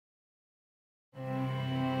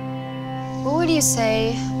What would you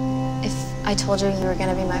say if I told you you were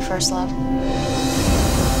gonna be my first love?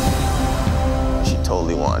 She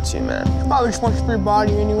totally wants you, man. Probably just wants your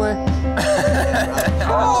body anyway.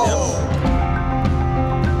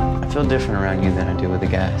 I feel different around you than I do with the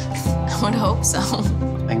guys. I would hope so.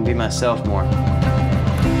 I can be myself more.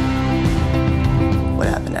 What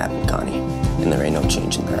happened, Connie. And there ain't no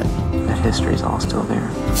change in that. That history's all still there.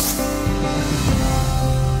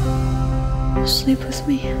 Sleep with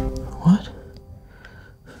me. What?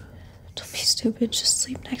 Don't be stupid, just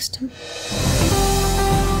sleep next to me.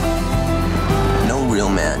 No real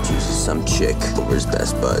man chooses some chick over his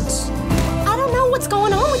best buds. I don't know what's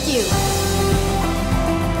going on with you.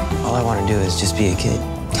 All I want to do is just be a kid.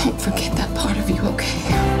 Don't forget that part of you, okay?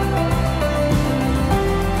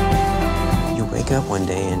 You wake up one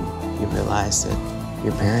day and you realize that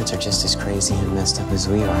your parents are just as crazy and messed up as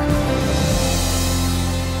we are.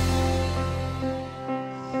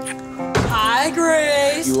 Hi,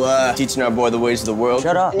 Grace. You, teaching our boy the ways of the world?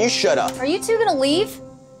 Shut up. And you shut up. Are you two gonna leave?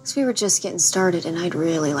 Because we were just getting started and I'd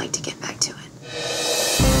really like to get back to it.